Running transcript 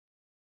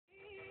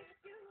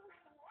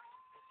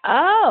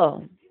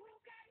Oh,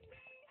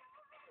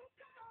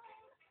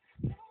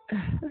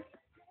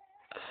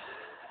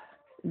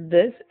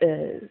 this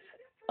is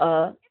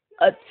a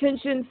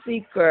attention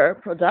seeker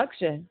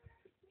production.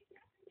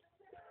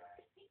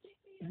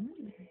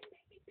 Mm.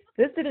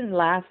 This didn't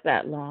last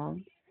that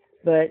long,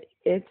 but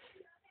it's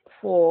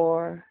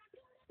for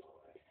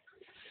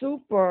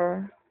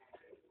super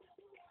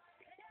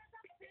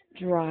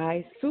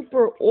dry,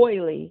 super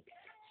oily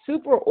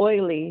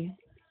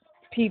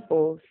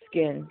people's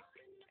skin.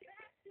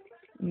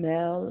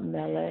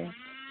 Melee.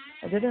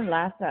 It didn't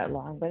last that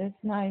long, but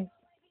it's nice.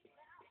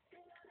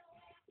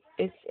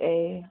 It's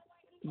a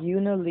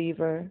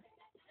Unilever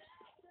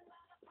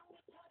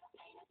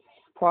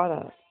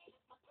product,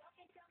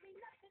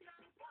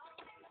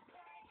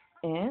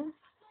 and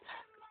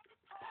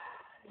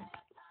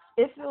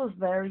it feels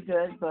very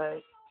good.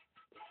 But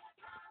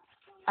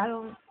I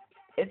don't.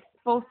 It's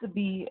supposed to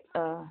be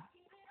a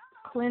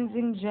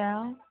cleansing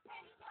gel,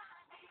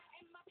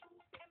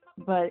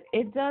 but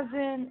it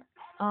doesn't.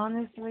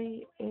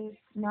 Honestly, it's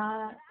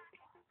not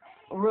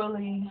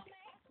really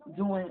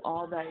doing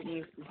all that it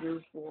needs to do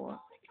for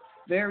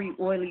very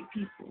oily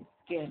people's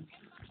skin.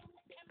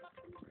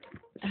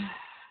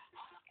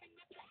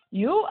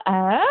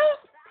 U.S.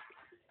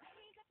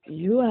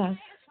 U.S.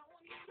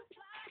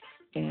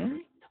 and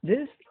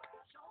this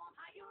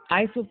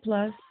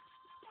Isoplus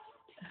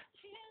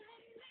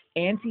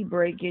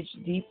anti-breakage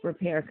deep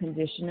repair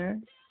conditioner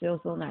feels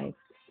so nice.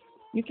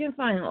 You can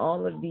find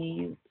all of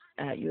these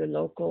at your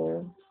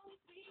local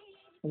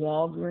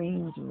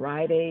Walgreens,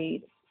 Rite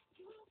Aid.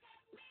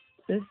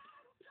 This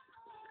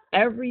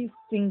every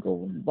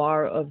single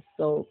bar of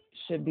soap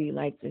should be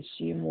like the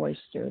She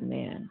Moisture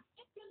Man.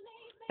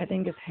 I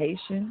think it's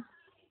Haitian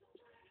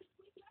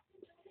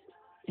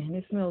and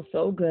it smells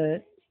so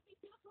good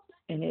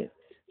and it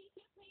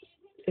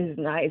is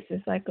nice.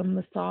 It's like a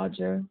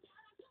massager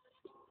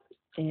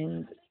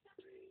and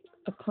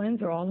a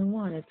cleanser all in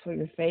one. It's for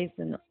your face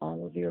and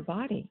all of your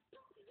body.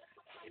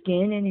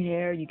 Skin and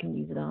hair you can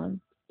use it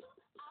on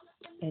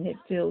and it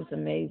feels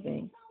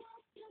amazing.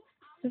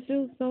 It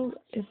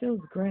feels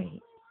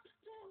great.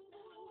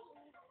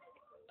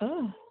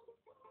 Oh,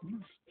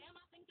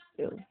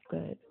 feels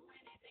good.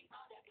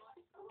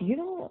 You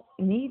don't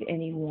need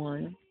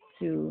anyone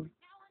to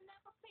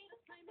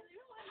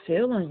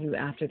feel on you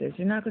after this.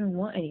 You're not going to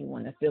want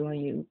anyone to feel on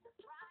you.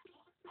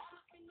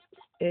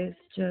 It's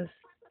just,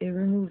 it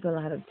removes a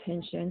lot of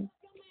tension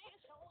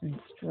and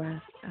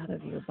stress out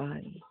of your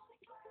body.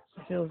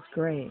 It feels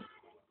great.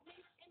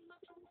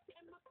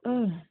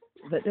 Oh,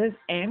 but this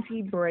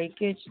anti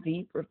breakage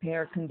deep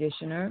repair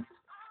conditioner,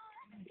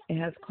 it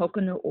has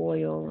coconut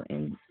oil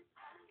and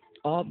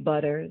all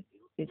butter.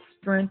 It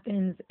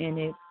strengthens and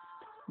it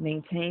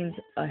maintains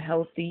a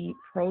healthy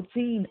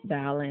protein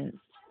balance.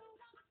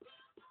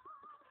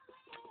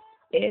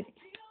 It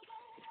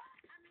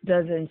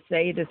doesn't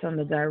say this on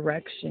the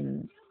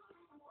directions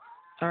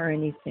or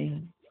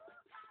anything,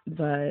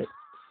 but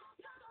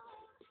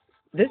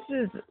this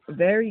is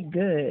very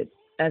good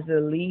as a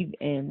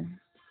leave-in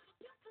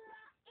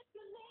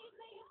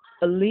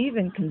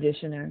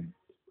conditioner.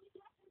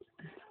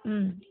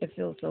 It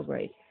feels so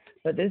great.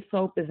 But this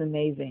soap is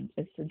amazing.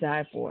 It's to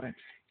die for.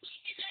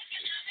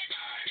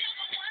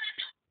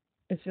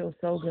 It feels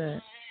so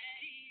good.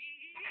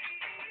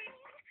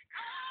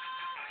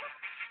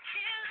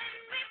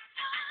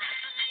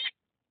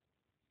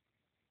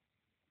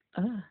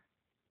 Ah,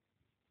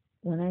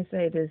 when I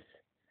say this,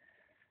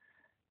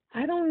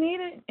 I don't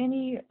need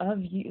any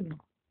of you.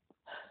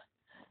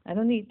 I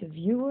don't need the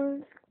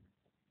viewers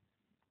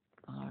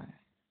or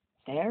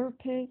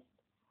therapists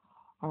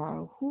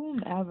or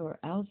whomever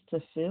else to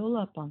fill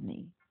up on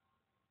me.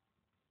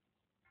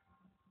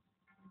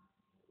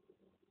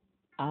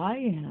 I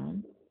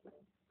am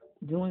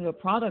doing a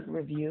product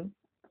review,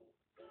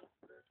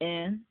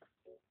 and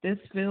this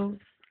feels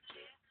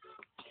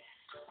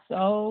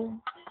so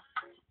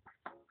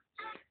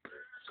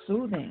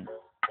soothing.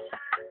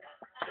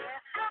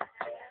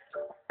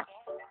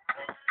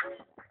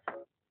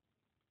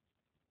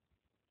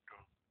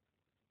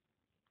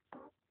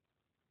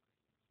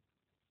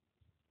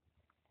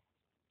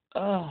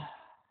 Ugh,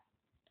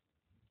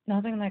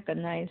 nothing like a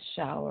nice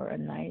shower, a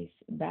nice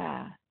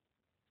bath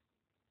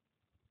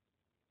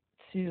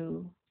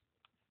to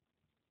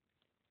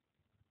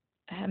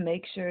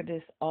make sure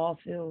this all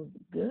feels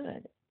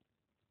good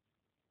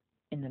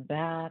in the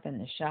bath, in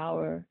the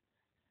shower,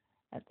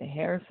 at the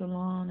hair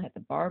salon, at the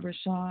barber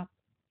shop,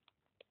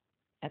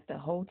 at the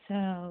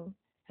hotel,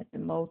 at the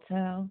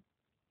motel,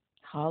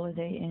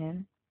 Holiday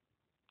Inn.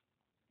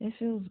 It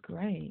feels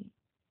great.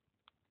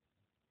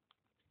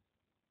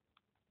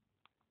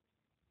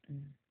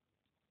 Mm.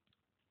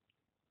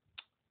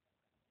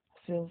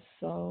 Feels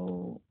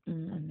so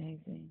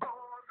amazing.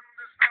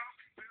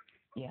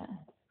 Yeah.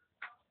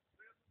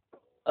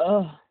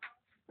 Ugh.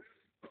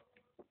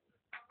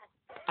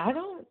 I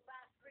don't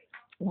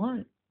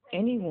want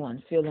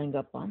anyone feeling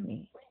up on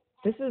me.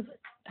 This is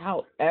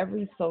how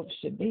every soap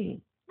should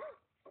be.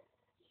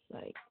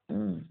 Like,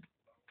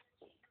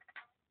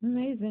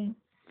 amazing.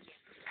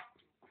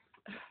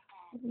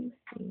 me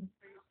see.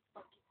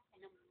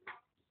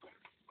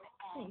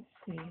 Let me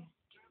see.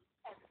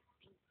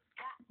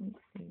 Let me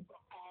see.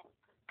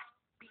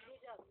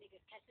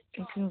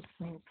 It feels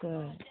so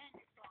good.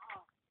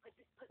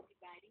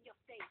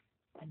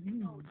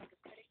 Mm.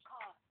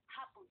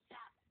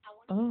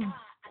 Oh,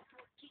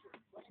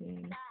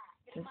 see,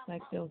 this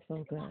like feels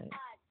so good.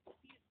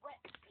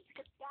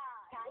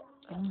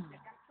 Oh.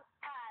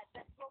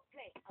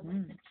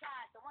 Mm.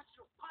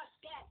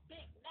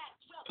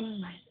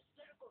 Mm.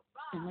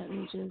 And let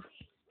me just.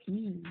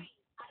 Mm.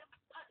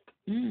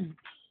 Mm.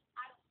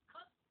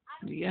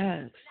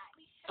 Yes.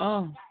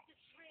 Oh.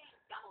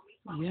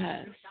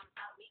 Yes.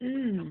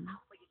 Mm.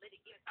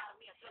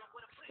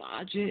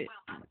 Massage it.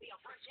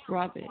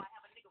 Scrub it.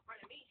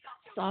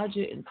 Massage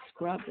it and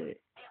scrub it.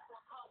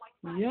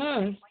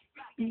 Yes.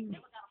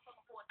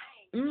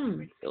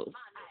 Mm.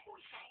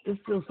 This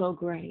feels so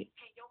great.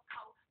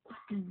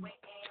 Mm.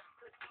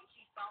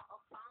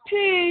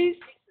 Peace.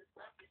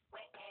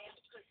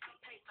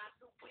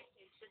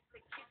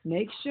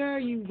 Make sure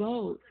you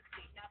vote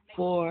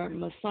for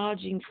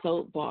massaging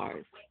soap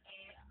bars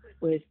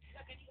with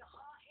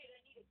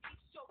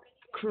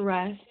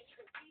Crest,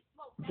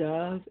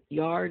 Dove,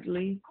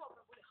 Yardley,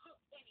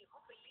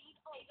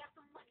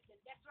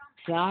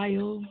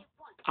 Dial,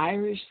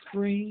 Irish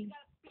Spring,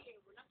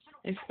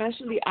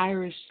 especially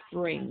Irish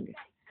Spring.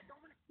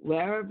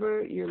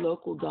 Wherever your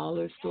local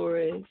dollar store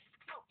is,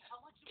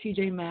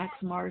 TJ Maxx,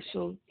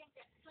 Marshall,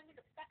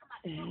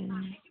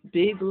 and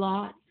Big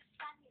Lots,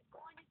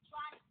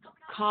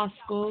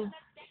 Costco,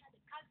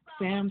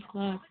 Sam's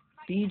Club,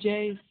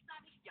 BJ's.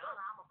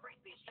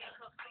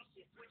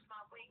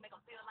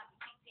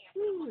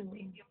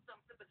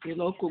 Your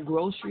local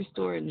grocery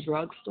store and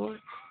drugstore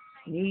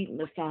need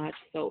massage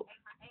soap.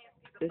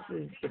 This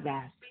is the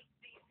best.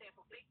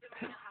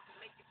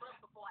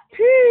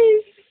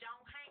 Peace.